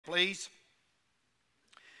Please.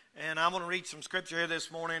 And I'm going to read some scripture here this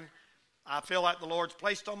morning. I feel like the Lord's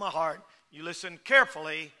placed on my heart. You listen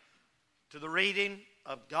carefully to the reading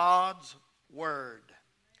of God's Word.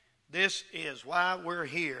 This is why we're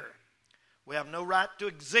here. We have no right to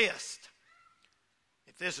exist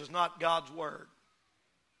if this is not God's Word.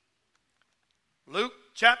 Luke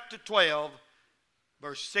chapter 12,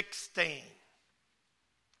 verse 16.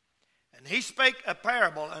 And he spake a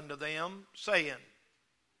parable unto them, saying,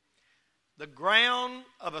 the ground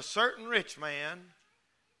of a certain rich man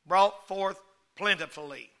brought forth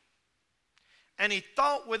plentifully. And he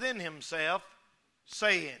thought within himself,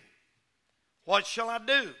 saying, what shall I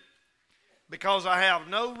do? Because I have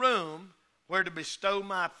no room where to bestow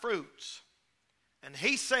my fruits. And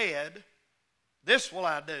he said, this will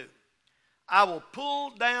I do. I will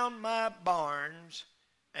pull down my barns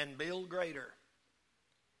and build greater.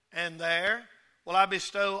 And there will I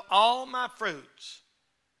bestow all my fruits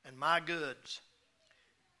and my goods.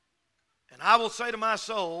 And I will say to my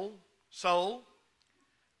soul, soul,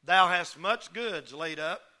 thou hast much goods laid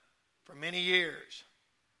up for many years.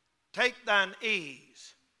 Take thine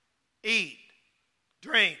ease, eat,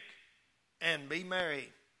 drink, and be merry.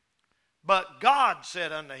 But God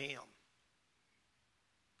said unto him,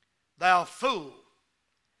 thou fool,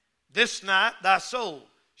 this night thy soul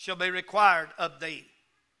shall be required of thee.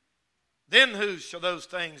 Then whose shall those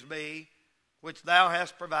things be which thou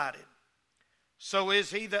hast provided? So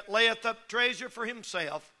is he that layeth up treasure for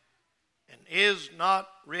himself and is not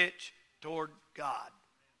rich toward God.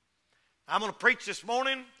 I'm going to preach this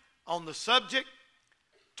morning on the subject,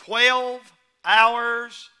 12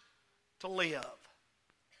 hours to live.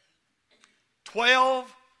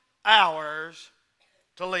 12 hours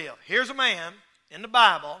to live. Here's a man in the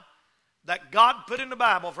Bible that God put in the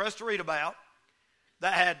Bible for us to read about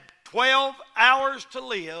that had 12 hours to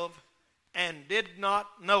live and did not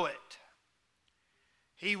know it.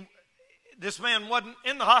 This man wasn't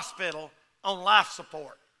in the hospital on life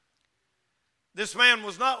support. This man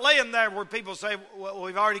was not laying there where people say, well,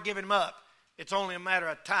 we've already given him up. It's only a matter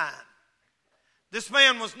of time. This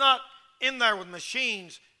man was not in there with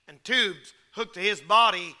machines and tubes hooked to his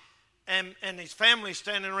body and his family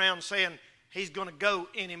standing around saying he's going to go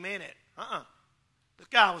any minute. This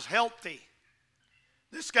guy was healthy.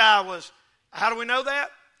 This guy was, how do we know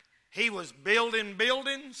that? He was building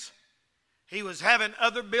buildings. He was having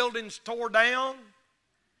other buildings tore down.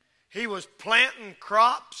 He was planting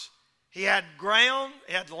crops. He had ground.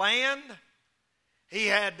 He had land. He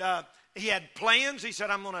had plans. He said,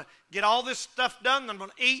 I'm going to get all this stuff done. I'm going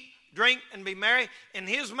to eat, drink, and be merry. In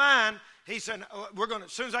his mind, he said,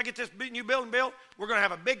 as soon as I get this new building built, we're going to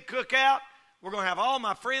have a big cookout. We're going to have all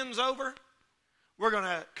my friends over. We're going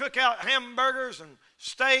to cook out hamburgers and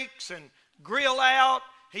steaks and grill out.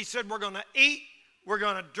 He said, we're going to eat, we're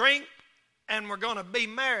going to drink, and we're going to be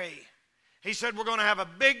merry. He said, we're going to have a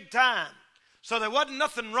big time. So there wasn't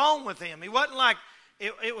nothing wrong with him. He wasn't like,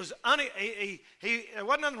 there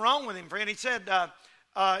wasn't nothing wrong with him, friend. He said,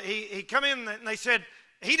 he come in and they said,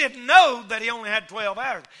 he didn't know that he only had 12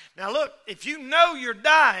 hours. Now look, if you know you're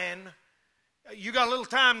dying, you got a little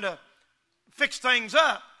time to fix things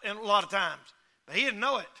up a lot of times. But he didn't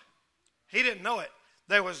know it. He didn't know it.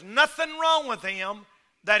 There was nothing wrong with him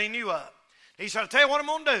that he knew of. He said, I'll tell you what I'm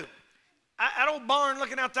going to do. That old barn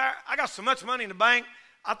looking out there, I got so much money in the bank,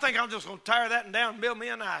 I think I'm just going to tear that down and build me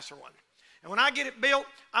a nicer one. And when I get it built,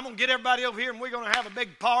 I'm going to get everybody over here and we're going to have a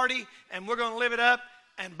big party and we're going to live it up.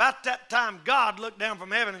 And about that time, God looked down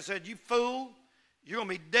from heaven and said, you fool, you're going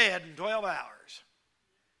to be dead in 12 hours.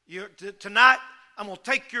 Tonight, I'm going to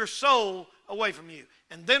take your soul away from you.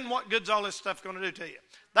 And then what good's all this stuff going to do to you?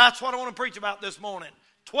 That's what I want to preach about this morning.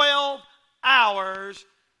 12 hours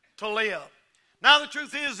to live. Now the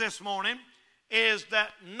truth is this morning is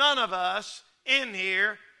that none of us in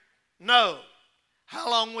here know how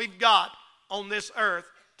long we've got on this earth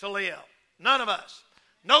to live. None of us.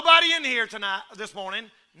 Nobody in here this morning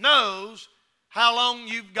knows how long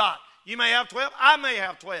you've got. You may have 12, I may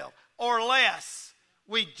have 12, or less.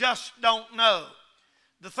 We just don't know.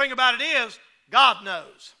 The thing about it is, God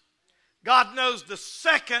knows. God knows the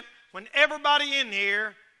second when everybody in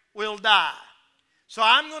here will die. So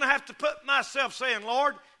I'm going to have to put myself saying,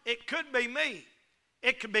 Lord, it could be me.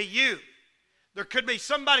 It could be you. There could be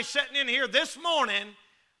somebody sitting in here this morning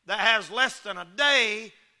that has less than a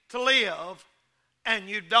day to live and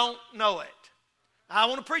you don't know it. I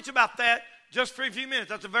want to preach about that just for a few minutes.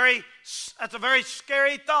 That's a very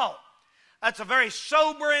scary thought. That's a very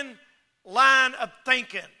sobering line of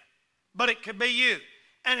thinking. But it could be you.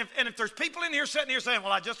 And if there's people in here sitting here saying,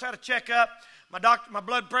 well, I just had a checkup, my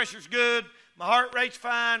blood pressure's good, my heart rate's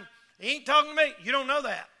fine, he ain't talking to me. You don't know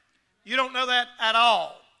that. You don't know that at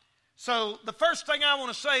all. So the first thing I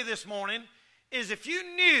want to say this morning is if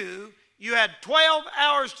you knew you had 12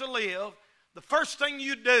 hours to live, the first thing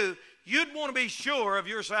you'd do, you'd want to be sure of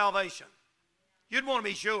your salvation. You'd want to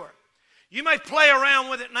be sure. You may play around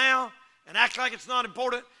with it now and act like it's not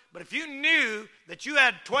important, but if you knew that you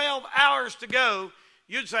had 12 hours to go,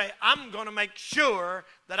 you'd say, I'm going to make sure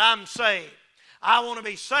that I'm saved. I want to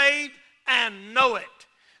be saved and know it.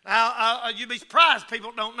 Now, you'd be surprised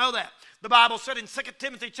people don't know that. The Bible said in 2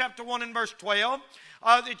 Timothy chapter 1 and verse 12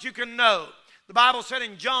 that you can know. The Bible said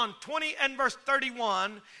in John 20 and verse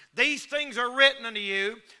 31, these things are written unto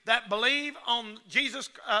you that believe on Jesus,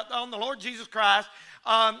 on the Lord Jesus Christ,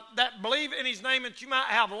 that believe in his name that you might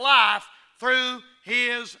have life through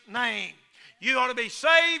his name. You ought to be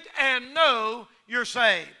saved and know you're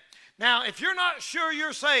saved. Now, if you're not sure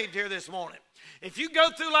you're saved here this morning, if you go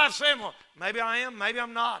through life saying, well, maybe I am, maybe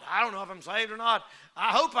I'm not. I don't know if I'm saved or not. I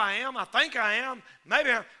hope I am. I think I am. Maybe,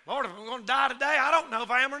 Lord, if I'm going to die today, I don't know if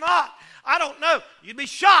I am or not. I don't know. You'd be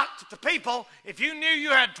shocked at the people, if you knew you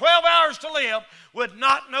had 12 hours to live, would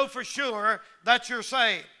not know for sure that you're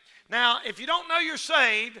saved. Now, if you don't know you're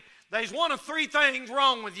saved, there's one of three things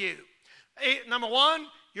wrong with you. Number one,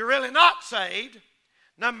 you're really not saved.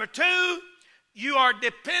 Number two, you are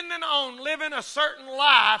dependent on living a certain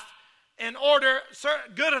life in order,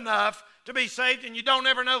 good enough to be saved, and you don't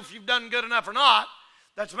ever know if you've done good enough or not.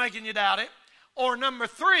 That's making you doubt it. Or number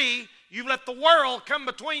three, you've let the world come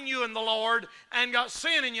between you and the Lord and got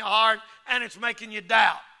sin in your heart, and it's making you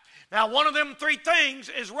doubt. Now, one of them three things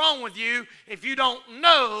is wrong with you if you don't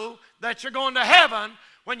know that you're going to heaven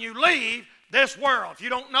when you leave this world. If you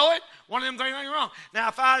don't know it, one of them three things is wrong. Now,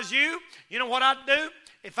 if I was you, you know what I'd do?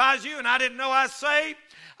 If I was you and I didn't know I was saved,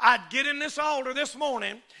 I'd get in this altar this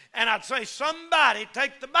morning and I'd say, somebody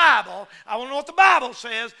take the Bible, I want to know what the Bible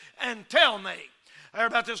says, and tell me. I heard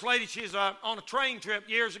about this lady, she's on a train trip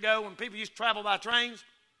years ago when people used to travel by trains.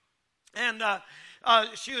 And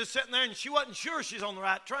she was sitting there and she wasn't sure she's on the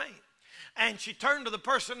right train. And she turned to the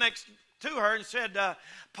person next to her and said,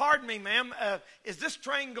 pardon me, ma'am, is this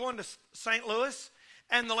train going to St. Louis?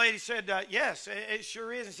 And the lady said, yes, it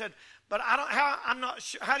sure is. And said, but I'm not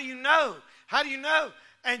sure. How do you know? How do you know?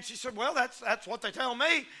 And she said, well, that's what they tell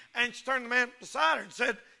me. And she turned to the man beside her and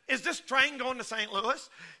said, is this train going to St. Louis?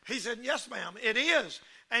 He said, yes, ma'am, it is.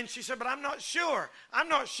 And she said, but I'm not sure. I'm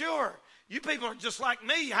not sure. You people are just like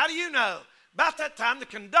me. How do you know? About that time, the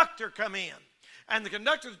conductor come in. And the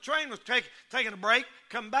conductor of the train was taking a break,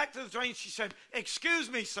 come back to the train. She said,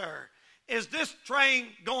 excuse me, sir, is this train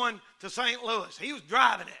going to St. Louis? He was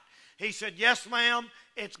driving it. He said, yes, ma'am,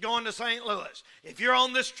 it's going to St. Louis. If you're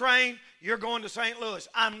on this train, you're going to St. Louis.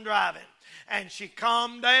 I'm driving. And she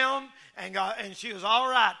calmed down, and she was all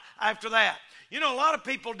right after that. You know, a lot of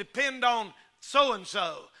people depend on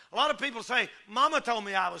so-and-so. A lot of people say, Mama told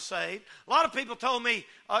me I was saved. A lot of people told me,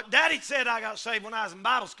 Daddy said I got saved when I was in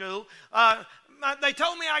Bible school. They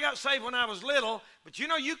told me I got saved when I was little. But you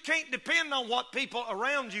know, you can't depend on what people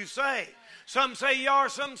around you say. Some say you are,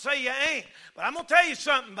 some say you ain't. But I'm going to tell you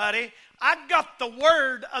something, buddy. I got the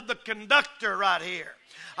word of the conductor right here.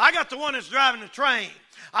 I got the one that's driving the train.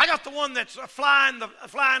 I got the one that's flying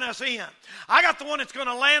us in. I got the one that's going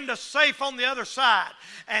to land us safe on the other side.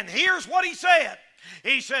 And here's what he said.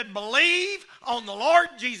 He said, believe on the Lord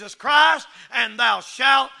Jesus Christ and thou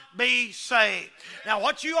shalt be saved. Now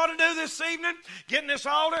what you ought to do this evening, get in this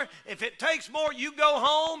altar, if it takes more, you go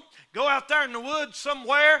home, go out there in the woods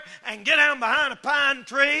somewhere and get down behind a pine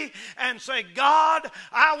tree and say, God,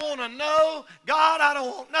 I want to know. God, I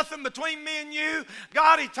don't want nothing between me and you.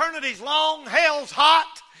 God, eternity's long, hell's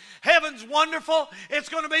hot. Heaven's wonderful. It's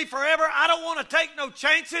going to be forever. I don't want to take no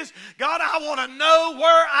chances. God, I want to know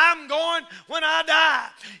where I'm going when I die.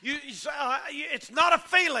 It's not a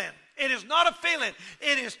feeling. It is not a feeling.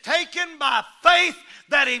 It is taken by faith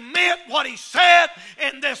that he meant what he said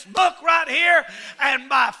in this book right here, and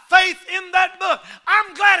by faith in that book.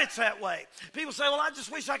 I'm glad it's that way. People say, well, I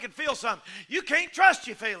just wish I could feel something. You can't trust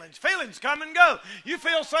your feelings. Feelings come and go. You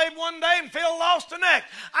feel saved one day and feel lost the next.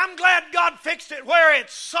 I'm glad God fixed it where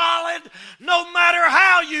it's solid no matter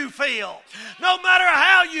how you feel. No matter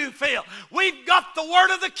how you feel. We've got the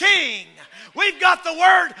word of the King. We've got the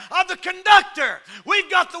word of the conductor. We've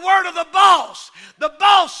got the word of the boss. The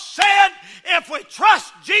boss said, if we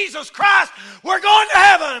trust Jesus Christ, we're going to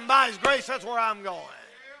heaven. And by his grace, that's where I'm going.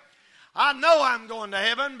 I know I'm going to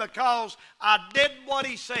heaven because I did what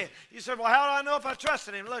he said. You said, well, how do I know if I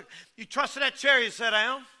trusted him? Look, you trusted that chair, you sat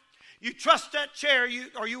down. You trust that chair,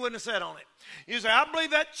 or you wouldn't have sat on it. You say, I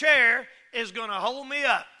believe that chair is going to hold me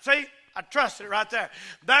up. See, I trusted it right there.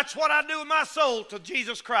 That's what I do with my soul to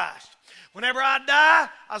Jesus Christ. Whenever I die,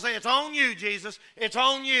 I say, it's on you, Jesus. It's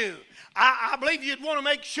on you. I believe you'd want to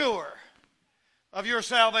make sure of your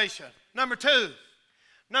salvation. Number two,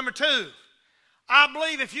 I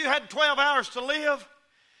believe if you had 12 hours to live,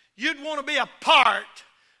 you'd want to be a part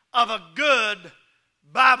of a good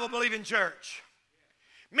Bible-believing church.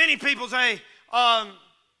 Many people say, I'm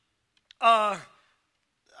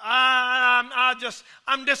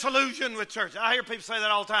disillusioned with church. I hear people say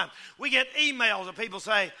that all the time. We get emails of people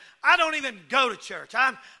say, I don't even go to church.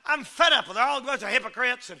 I'm fed up with it. They're all a bunch of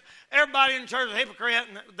hypocrites, and everybody in church is a hypocrite,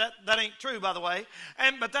 and that ain't true, by the way.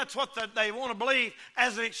 But that's what they want to believe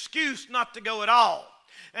as an excuse not to go at all.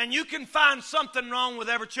 And you can find something wrong with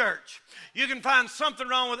every church. You can find something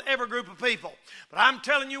wrong with every group of people. But I'm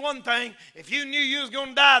telling you one thing, if you knew you was going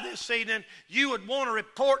to die this evening, you would want to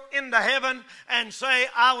report into heaven and say,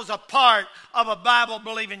 I was a part of a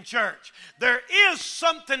Bible-believing church. There is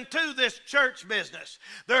something to this church business.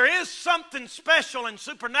 There is something special and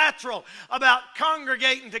supernatural about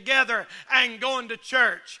congregating together and going to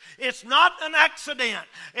church. It's not an accident.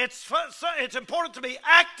 It's important to be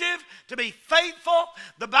active, to be faithful.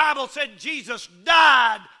 The Bible said Jesus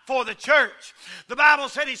died for the church. The Bible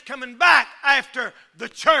said he's coming back after the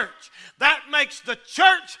church. That makes the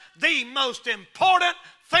church the most important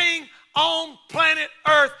thing on planet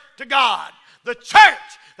Earth to God. The church.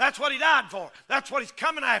 That's what he died for. That's what he's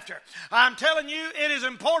coming after. I'm telling you, it is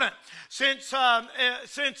important. Since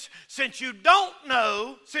you don't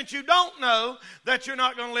know that you're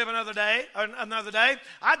not going to live another day,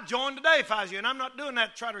 I'd join today if I was you. And I'm not doing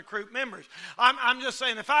that to try to recruit members. I'm just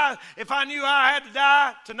saying, if I knew I had to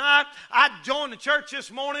die tonight, I'd join the church this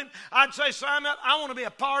morning. I'd say, Simon, I want to be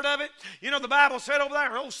a part of it. You know, the Bible said over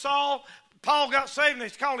there, old Saul, Paul got saved, and they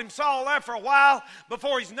called him Saul there for a while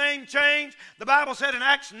before his name changed. The Bible said in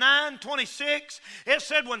Acts 9:26, it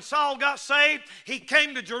said when Saul got saved, he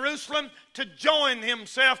came to Jerusalem to join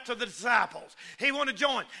himself to the disciples. He wanted to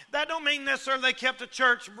join. That don't mean necessarily they kept a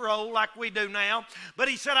church roll like we do now, but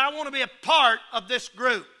he said, I want to be a part of this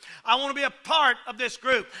group. I want to be a part of this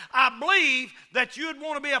group. I believe that you'd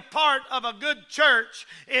want to be a part of a good church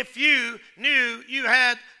if you knew you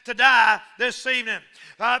had to die this evening.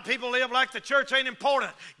 People live like the church ain't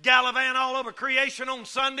important. Gallivant all over creation on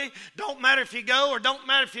Sunday. Don't matter if you go or don't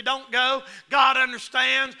matter if you don't go. God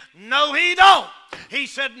understands. No, he don't. He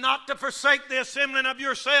said not to forsake the assembling of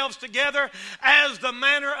yourselves together as the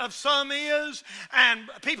manner of some is. And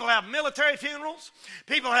people have military funerals.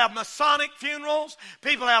 People have Masonic funerals.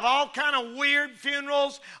 People have all kind of weird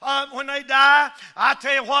funerals when they die. I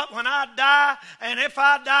tell you what, when I die, and if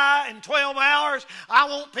I die in 12 hours, I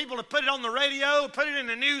want people to put it on the radio, put it in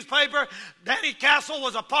the newspaper. Danny Castle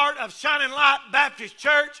was a part of Shining Light Baptist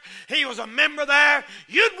Church. He was a member there.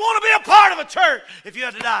 You'd want to be a part of a church if you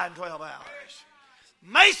had to die in 12 hours.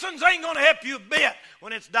 Masons ain't going to help you a bit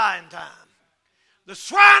when it's dying time. The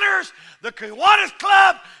Shriners, the Kiwanis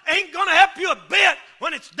Club ain't going to help you a bit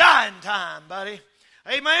when it's dying time, buddy.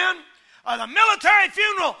 Amen? The military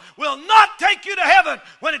funeral will not take you to heaven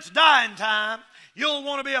when it's dying time. You'll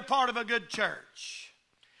want to be a part of a good church.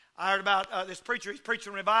 I heard about this preacher. He's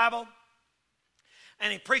preaching revival.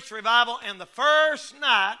 And he preached revival. And the first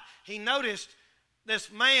night, he noticed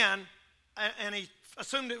this man, and he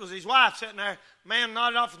assumed it was his wife sitting there. Man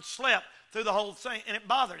nodded off and slept through the whole thing, and it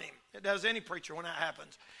bothered him. It does any preacher when that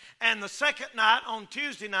happens. And the second night, on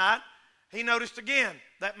Tuesday night, he noticed again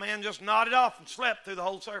that man just nodded off and slept through the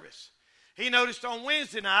whole service. He noticed on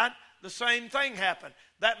Wednesday night, the same thing happened.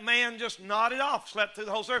 That man just nodded off, slept through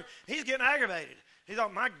the whole service. He's getting aggravated. He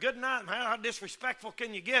thought, my good night, how disrespectful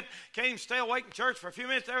can you get? Can't even stay awake in church for a few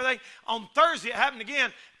minutes and everything. On Thursday, it happened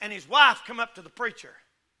again, and his wife come up to the preacher.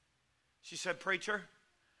 She said, preacher,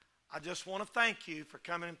 I just want to thank you for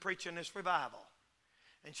coming and preaching this revival.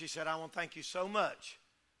 And she said, I want to thank you so much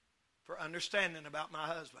for understanding about my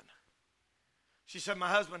husband. She said, my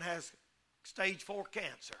husband has stage 4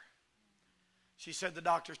 cancer. She said the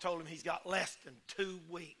doctors told him he's got less than 2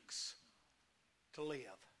 weeks to live.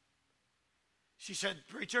 She said,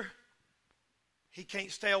 preacher, he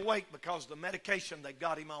can't stay awake because the medication they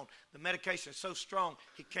got him on, the medication is so strong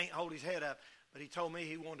he can't hold his head up. But he told me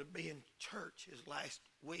he wanted to be in church his last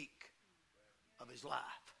week of his life.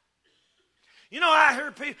 You know, I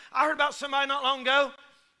heard about somebody not long ago.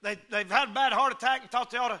 They've had a bad heart attack and thought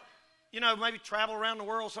they ought to, maybe travel around the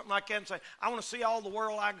world, something like that, and say, I want to see all the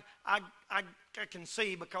world I can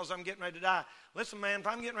see because I'm getting ready to die. Listen, man, if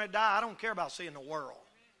I'm getting ready to die, I don't care about seeing the world.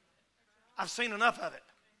 I've seen enough of it.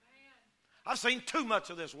 I've seen too much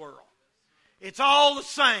of this world. It's all the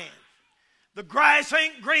same. The grass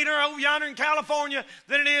ain't greener over yonder in California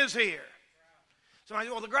than it is here. Somebody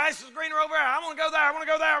says, well, the grass is greener over there. I want to go there. I want to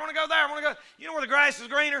go there. I want to go there. I want to go. You know where the grass is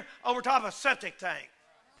greener? Over top of a septic tank.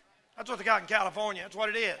 That's what they got in California. That's what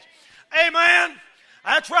it is. Amen.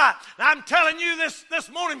 That's right. Now, I'm telling you this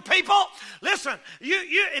morning, people, listen,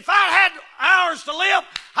 if I had hours to live,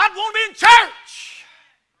 I'd want to be in church.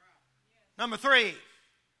 Number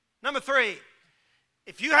three,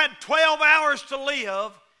 if you had 12 hours to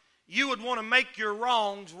live, you would want to make your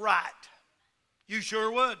wrongs right. You sure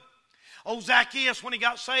would. Old Zacchaeus, when he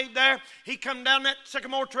got saved there, he come down that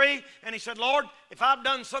sycamore tree and he said, Lord, if I've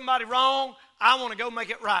done somebody wrong, I want to go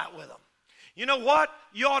make it right with them. You know what?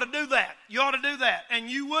 You ought to do that. You ought to do that. And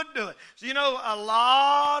you would do it. So, you know, a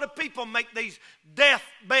lot of people make these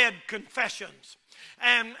deathbed confessions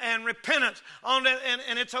and repentance on it,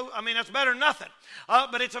 and it's, I mean, it's better than nothing.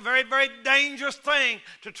 But it's a very, very dangerous thing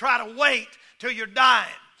to try to wait till you're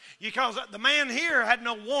dying. Because the man here had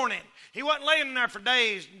no warning. He wasn't laying there for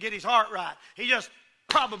days and get his heart right. He just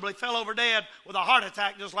probably fell over dead with a heart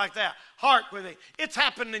attack just like that. Heart with it. It's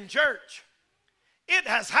happened in church. It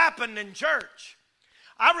has happened in church.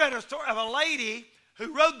 I read a story of a lady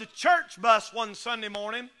who rode the church bus one Sunday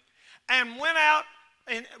morning and went out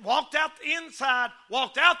and walked out the inside,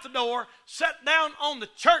 walked out the door, sat down on the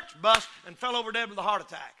church bus and fell over dead with a heart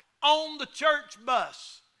attack. On the church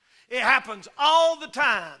bus. It happens all the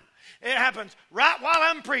time. It happens right while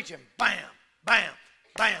I'm preaching. Bam, bam,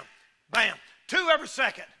 bam, bam. 2 every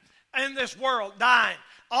second in this world dying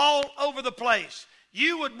all over the place.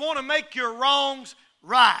 You would want to make your wrongs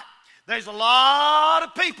right. There's a lot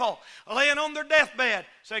of people laying on their deathbed.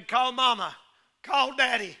 Say, call mama, call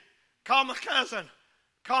daddy, call my cousin,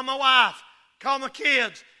 call my wife, call my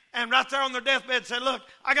kids. And right there on their deathbed say, look,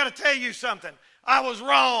 I got to tell you something. I was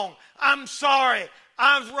wrong. I'm sorry.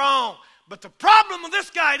 I was wrong. But the problem with this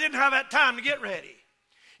guy, he didn't have that time to get ready.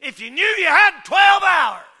 If you knew you had 12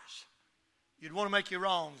 hours, you'd want to make your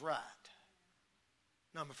wrongs right.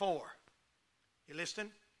 Number 4. You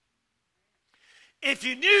listening? If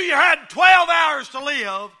you knew you had 12 hours to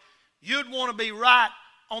live, you'd want to be right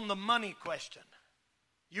on the money question.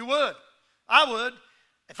 You would. I would.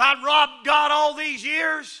 If I'd robbed God all these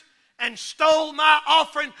years and stole my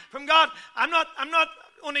offering from God, I'm not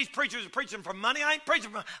one of these preachers is preaching for money. I ain't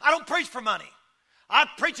preaching for money. I don't preach for money. I'm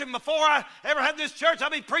preaching before I ever had this church.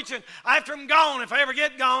 I'll be preaching after I'm gone, if I ever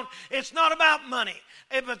get gone. It's not about money.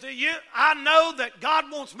 But I know that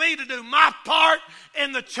God wants me to do my part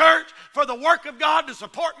in the church for the work of God, to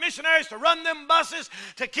support missionaries, to run them buses,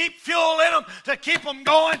 to keep fuel in them, to keep them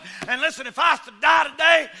going. And listen, if I was to die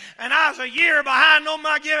today and I was a year behind on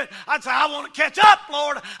my giving, I'd say, I want to catch up,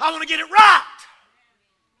 Lord. I want to get it right.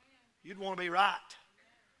 You'd want to be right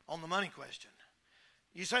on the money question.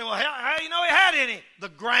 You say, well, how do you know he had any? The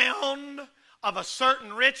ground of a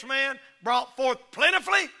certain rich man brought forth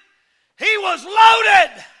plentifully. He was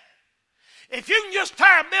loaded. If you can just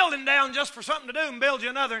tear a building down just for something to do and build you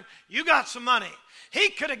another, you got some money. He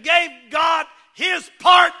could have gave God his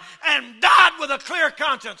part and died with a clear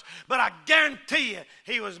conscience. But I guarantee you,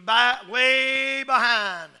 he was way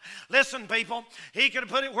behind. Listen, people, he could have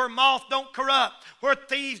put it where moth don't corrupt, where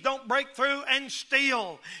thieves don't break through and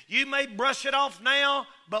steal. You may brush it off now,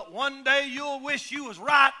 but one day you'll wish you was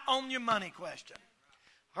right on your money question.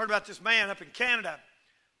 I heard about this man up in Canada,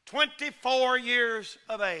 24 years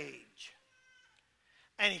of age.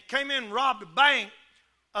 And he came in and robbed a bank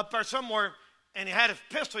up there somewhere, and he had his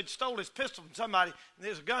pistol. He'd stole his pistol from somebody, and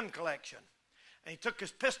there's a gun collection. And he took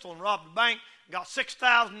his pistol and robbed the bank and got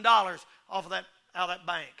 $6,000 off of that, out of that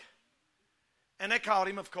bank. And they caught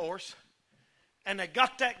him, of course. And they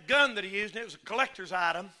got that gun that he used, and it was a collector's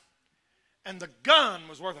item. And the gun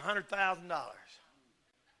was worth $100,000.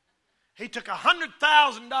 He took a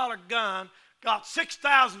 $100,000 gun, got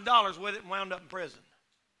 $6,000 with it, and wound up in prison.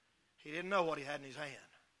 He didn't know what he had in his hand.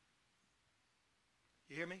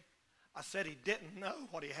 You hear me? I said he didn't know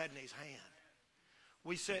what he had in his hand.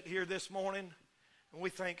 We sit here this morning and we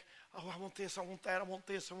think, oh, I want this, I want that, I want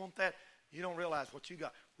this, I want that. You don't realize what you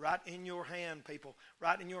got right in your hand, people.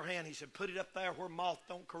 Right in your hand. He said, put it up there where moth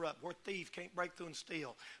don't corrupt, where thieves can't break through and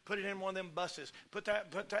steal. Put it in one of them buses. Put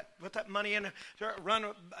that money in there.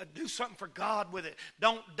 Do something for God with it.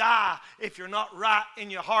 Don't die if you're not right in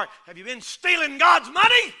your heart. Have you been stealing God's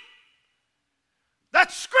money?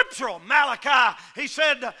 That's scriptural. Malachi, he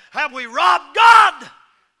said, have we robbed God?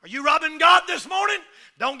 Are you robbing God this morning?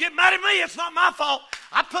 Don't get mad at me. It's not my fault.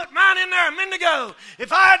 I put mine in there a minute ago.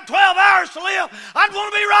 If I had 12 hours to live, I'd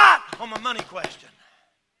want to be right on my money question.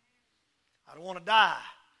 I don't want to die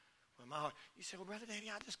with my heart. You say, well, Brother Danny,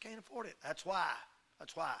 I just can't afford it. That's why.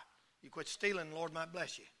 That's why. You quit stealing, the Lord might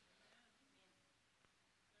bless you.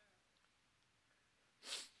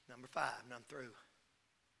 Number 5, and I'm through.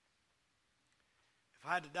 if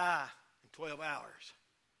I had to die in 12 hours,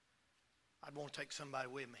 I'd want to take somebody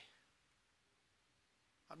with me.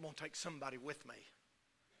 I'd want to take somebody with me.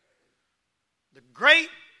 The great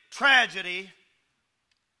tragedy,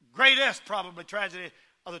 greatest probably tragedy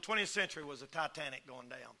of the 20th century was the Titanic going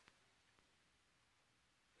down.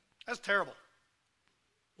 That's terrible.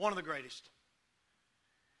 One of the greatest.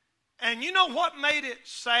 And you know what made it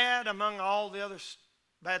sad among all the other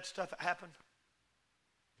bad stuff that happened?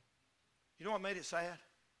 You know what made it sad?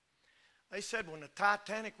 They said when the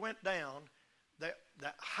Titanic went down, that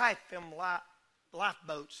half them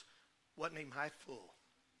lifeboats wasn't even half full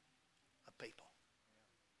of people.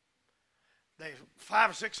 5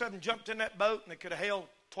 or 6 of them jumped in that boat, and they could have held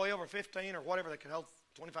 12 or 15 or whatever. They could hold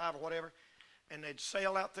 25 or whatever. And they'd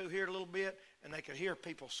sail out through here a little bit, and they could hear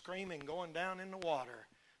people screaming going down in the water.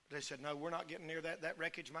 But they said, no, we're not getting near that. That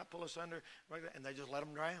wreckage might pull us under. And they just let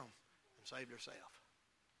them drown and saved themselves.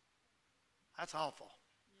 That's awful.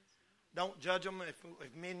 Don't judge them.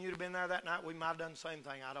 If me and you'd have been there that night, we might have done the same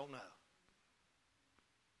thing. I don't know.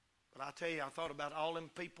 But I tell you, I thought about all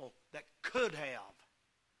them people that could have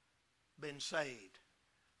been saved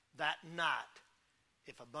that night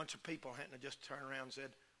if a bunch of people hadn't just turned around and said,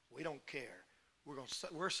 we don't care.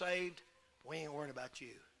 We're saved. We ain't worrying about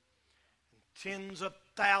you. And tens of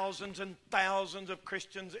thousands and thousands of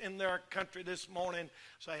Christians in their country this morning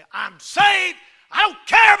say, I'm saved. I don't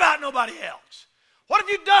care about nobody else. What have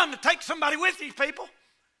you done to take somebody with you, people?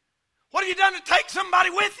 What have you done to take somebody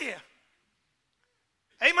with you?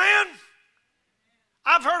 Amen?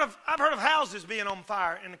 I've heard of houses being on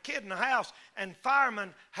fire and a kid in the house, and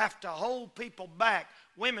firemen have to hold people back,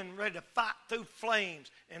 women ready to fight through flames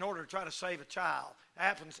in order to try to save a child. It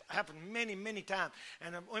happens many, many times.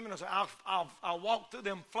 And the women will say, I'll walk through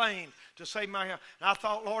them flames to save my house. And I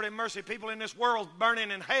thought, Lord have mercy, people in this world burning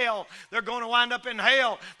in hell, they're going to wind up in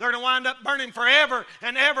hell. They're going to wind up burning forever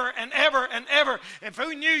and ever and ever and ever. If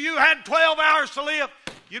we knew you had 12 hours to live,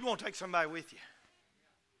 you'd want to take somebody with you.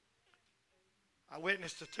 I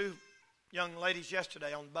witnessed to 2 young ladies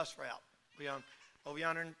yesterday on the bus route over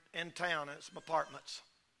yonder in town at some apartments.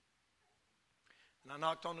 And I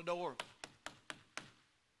knocked on the door.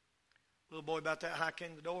 Little boy about that high came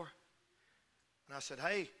to the door. And I said,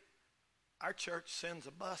 hey, our church sends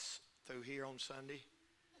a bus through here on Sunday.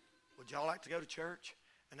 Would y'all like to go to church?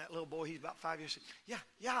 And that little boy, he's about 5 years, said,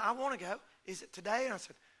 yeah, I want to go. Is it today? And I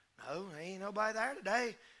said, no, there ain't nobody there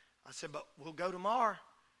today. I said, but we'll go tomorrow.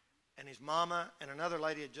 And his mama and another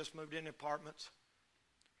lady had just moved in the apartments.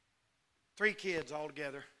 3 kids all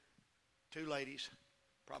together. 2 ladies,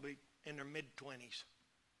 probably in their mid-20s.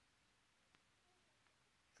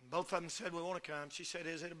 And both of them said, we want to come. She said,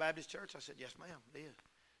 is it a Baptist church? I said, yes, ma'am, it is.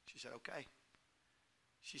 She said, okay.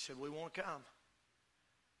 She said, we want to come.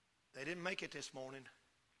 They didn't make it this morning.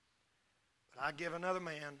 But I give another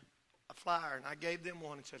man a flyer, and I gave them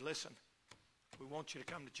one and said, listen, we want you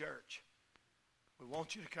to come to church. We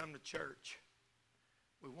want you to come to church.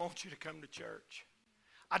 We want you to come to church.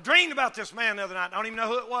 I dreamed about this man the other night. I don't even know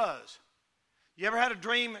who it was. You ever had a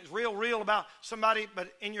dream that's real about somebody,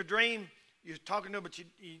 but in your dream, you're talking to him, but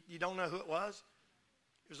you don't know who it was?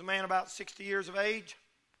 It was a man about 60 years of age,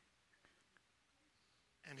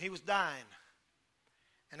 and he was dying.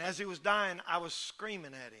 And as he was dying, I was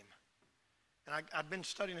screaming at him. And I'd been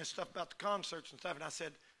studying this stuff about the concerts and stuff, and I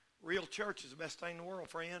said, real church is the best thing in the world,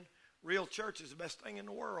 friend. Real church is the best thing in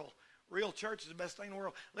the world. Real church is the best thing in the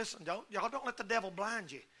world. Listen, y'all don't let the devil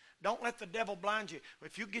blind you. Don't let the devil blind you.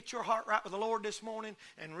 If you get your heart right with the Lord this morning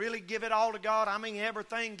and really give it all to God, I mean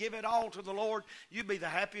everything, give it all to the Lord, you'll be the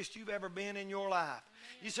happiest you've ever been in your life.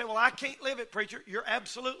 You say, well, I can't live it, preacher. You're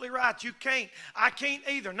absolutely right. You can't. I can't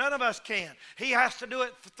either. None of us can. He has to do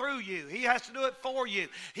it through you. He has to do it for you.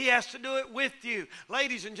 He has to do it with you.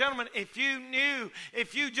 Ladies and gentlemen, if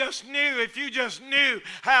you just knew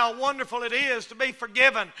how wonderful it is to be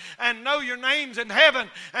forgiven and know your name's in heaven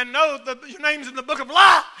and know your name's in the book of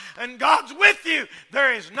life and God's with you,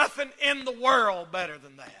 there is nothing in the world better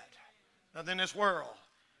than that. Nothing in this world.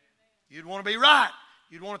 You'd want to be right.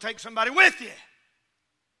 You'd want to take somebody with you.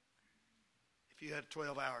 If you had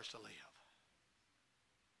 12 hours to live.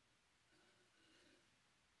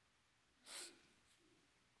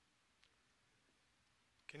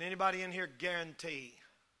 Can anybody in here guarantee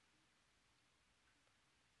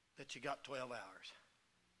that you got 12 hours?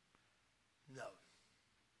 No.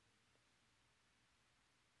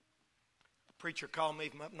 A preacher called me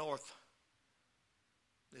from up north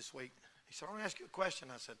this week. He said, I want to ask you a question.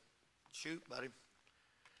 I said, shoot, buddy.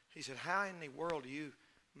 He said, how in the world do you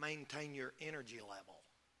maintain your energy level?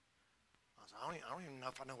 I said, I don't even know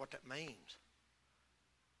if I know what that means.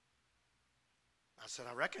 I said,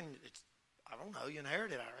 I reckon I don't know. You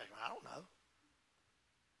inherited it, I reckon. I don't know.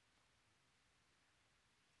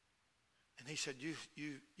 And he said, you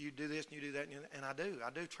do this and you do that. And I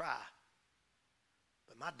do try.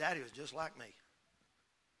 But my daddy was just like me.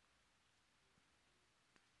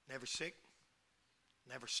 Never sick.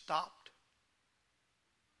 Never stopped.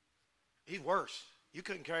 He's worse. You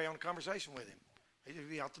couldn't carry on a conversation with him. He'd just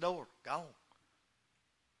be out the door, gone.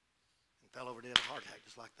 And fell over dead of a heart attack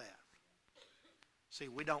just like that. See,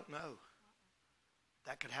 we don't know.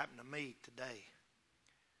 That could happen to me today.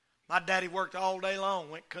 My daddy worked all day long,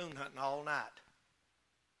 went coon hunting all night.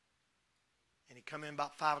 And he come in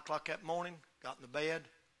about 5 o'clock that morning, got in the bed.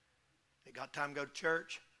 It got time to go to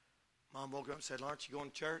church. Mom woke up and said, Lawrence, you going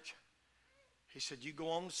to church? He said, you go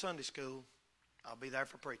on to Sunday school. I'll be there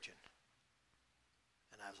for preaching.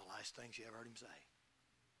 And that was the last thing she ever heard him say.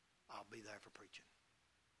 I'll be there for preaching.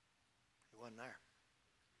 He wasn't there.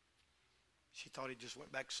 She thought he just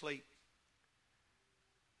went back to sleep.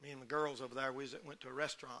 Me and the girls over there, we went to a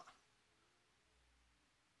restaurant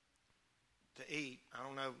to eat. I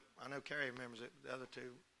don't know. I know Carrie remembers it. The other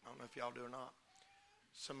two, I don't know if y'all do or not.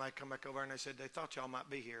 Somebody come back over and they said they thought y'all might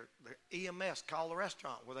be here. The EMS called the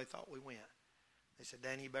restaurant where they thought we went. They said,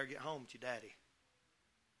 Danny, you better get home with your daddy.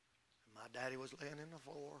 And my daddy was laying in the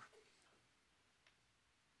floor.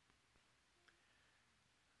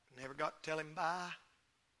 Never got to tell him bye.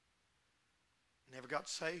 Never got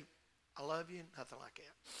to say, I love you. Nothing like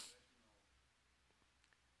that.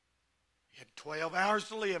 He had 12 hours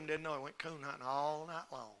to live and didn't know. He went coon hunting all night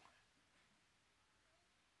long.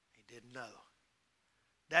 He didn't know.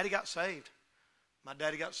 Daddy got saved. My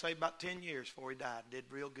daddy got saved about 10 years before he died. Did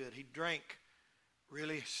real good. He drank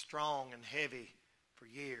really strong and heavy for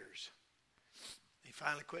years. He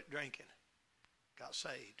finally quit drinking. Got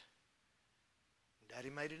saved. And Daddy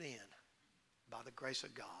made it in by the grace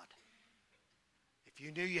of God. If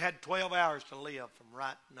you knew you had 12 hours to live from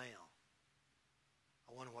right now,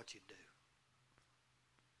 I wonder what you'd do.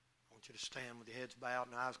 I want you to stand with your heads bowed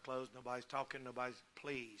and eyes closed. Nobody's talking.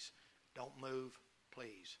 Please, don't move.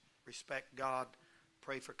 Please. Respect God.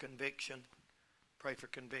 Pray for conviction. Pray for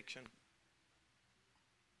conviction.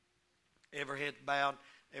 Every head bowed,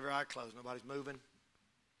 every eye closed. Nobody's moving.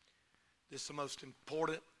 This is the most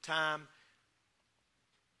important time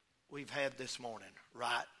we've had this morning,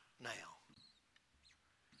 right now.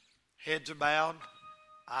 Heads are bowed,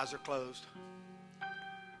 eyes are closed.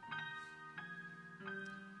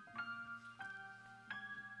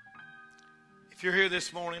 If you're here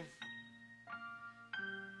this morning,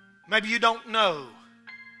 maybe you don't know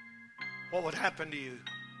what would happen to you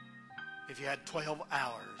if you had 12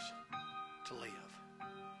 hours to live.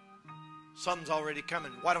 Something's already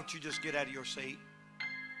coming. Why don't you just get out of your seat?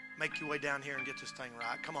 Make your way down here and get this thing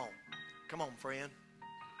right. Come on. Come on, friend.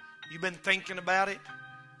 You've been thinking about it.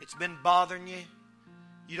 It's been bothering you.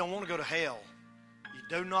 You don't want to go to hell. You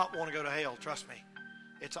do not want to go to hell. Trust me.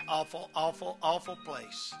 It's an awful, awful, awful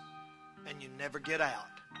place. And you never get out.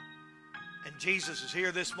 And Jesus is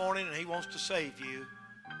here this morning and He wants to save you.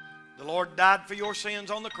 The Lord died for your sins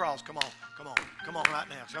on the cross. Come on, come on, come on right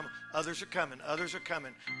now. Come on. Others are coming, others are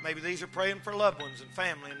coming. Maybe these are praying for loved ones and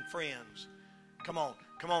family and friends. Come on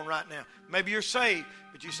right now. Maybe you're saved,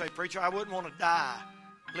 but you say, preacher, I wouldn't want to die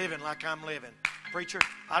living like I'm living. Preacher,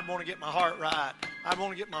 I'd want to get my heart right. I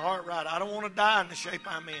want to get my heart right. I don't want to die in the shape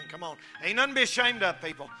I'm in. Come on. Ain't nothing to be ashamed of,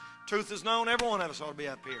 people. Truth is known. Every one of us ought to be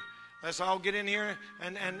up here. Let's all get in here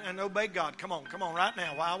and obey God. Come on right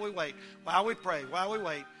now while we wait, while we pray, while we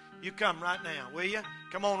wait. You come right now, will you?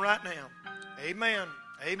 Come on right now. Amen.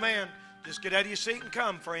 Amen. Just get out of your seat and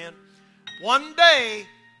come, friend. One day,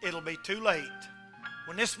 it'll be too late.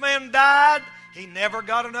 When this man died, he never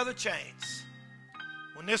got another chance.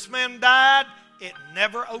 When this man died, it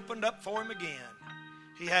never opened up for him again.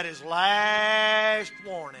 He had his last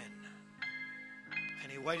warning.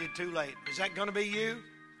 And he waited too late. Is that going to be you?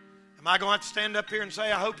 Am I going to have to stand up here and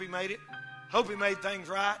say, I hope he made it? Hope he made things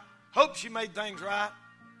right? Hope she made things right?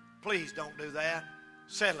 Please don't do that.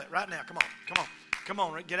 Settle it right now. Come on, come on, come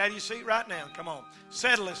on. Get out of your seat right now. Come on.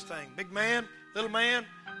 Settle this thing. Big man, little man,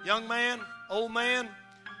 young man, old man,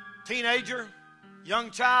 teenager,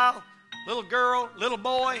 young child, little girl, little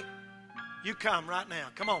boy. You come right now.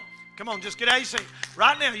 Come on. Come on. Just get out of your seat.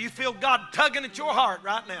 Right now, you feel God tugging at your heart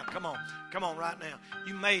right now. Come on. Come on right now.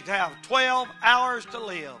 You may have 12 hours to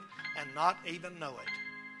live and not even know it.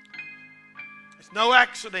 It's no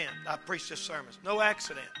accident I preach this sermon. It's no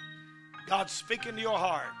accident. God's speaking to your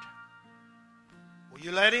heart. Will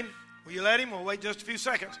you let Him? Will you let Him? We'll wait just a few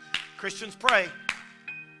seconds. Christians pray.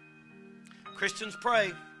 Christians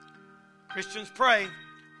pray. Christians pray.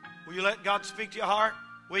 Will you let God speak to your heart?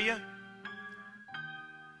 Will you?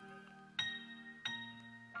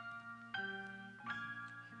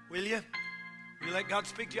 Will you? Will you let God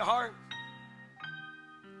speak to your heart?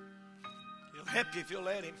 He'll help you if you'll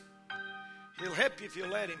let Him. He'll help you if you'll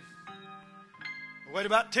let Him. Wait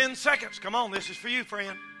about 10 seconds. Come on, this is for you,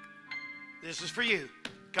 friend. This is for you.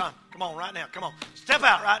 Come on, right now. Come on. Step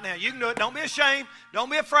out right now. You can do it. Don't be ashamed. Don't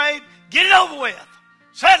be afraid. Get it over with.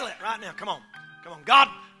 Settle it right now. Come on. Come on.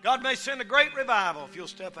 God may send a great revival if you'll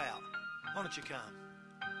step out. Why don't you come?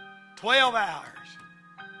 12 hours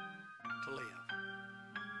to live.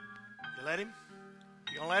 You let Him?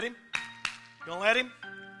 You gonna let Him? You gonna let Him?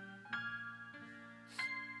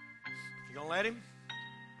 You gonna let Him?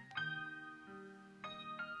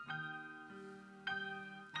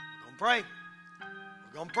 We're gonna pray.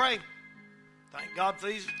 We're gonna pray. Thank God for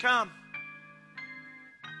these to come.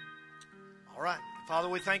 All right. Father,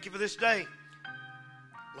 we thank You for this day.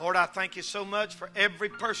 Lord, I thank You so much for every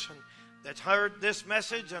person that's heard this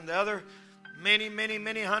message and the other many, many,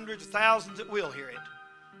 many hundreds of thousands that will hear it.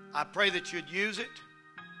 I pray that You'd use it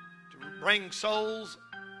to bring souls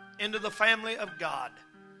into the family of God.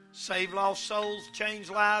 Save lost souls, change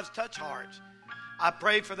lives, touch hearts. I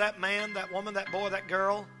pray for that man, that woman, that boy, that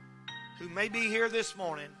girl who may be here this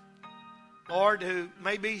morning, Lord, who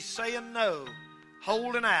may be saying no,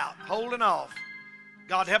 holding out, holding off.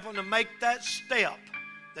 God, help them to make that step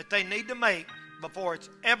that they need to make before it's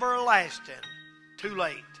everlasting too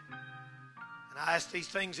late. And I ask these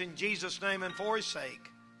things in Jesus' name and for His sake.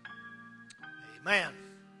 Amen.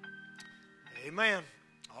 Amen.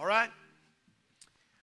 All right.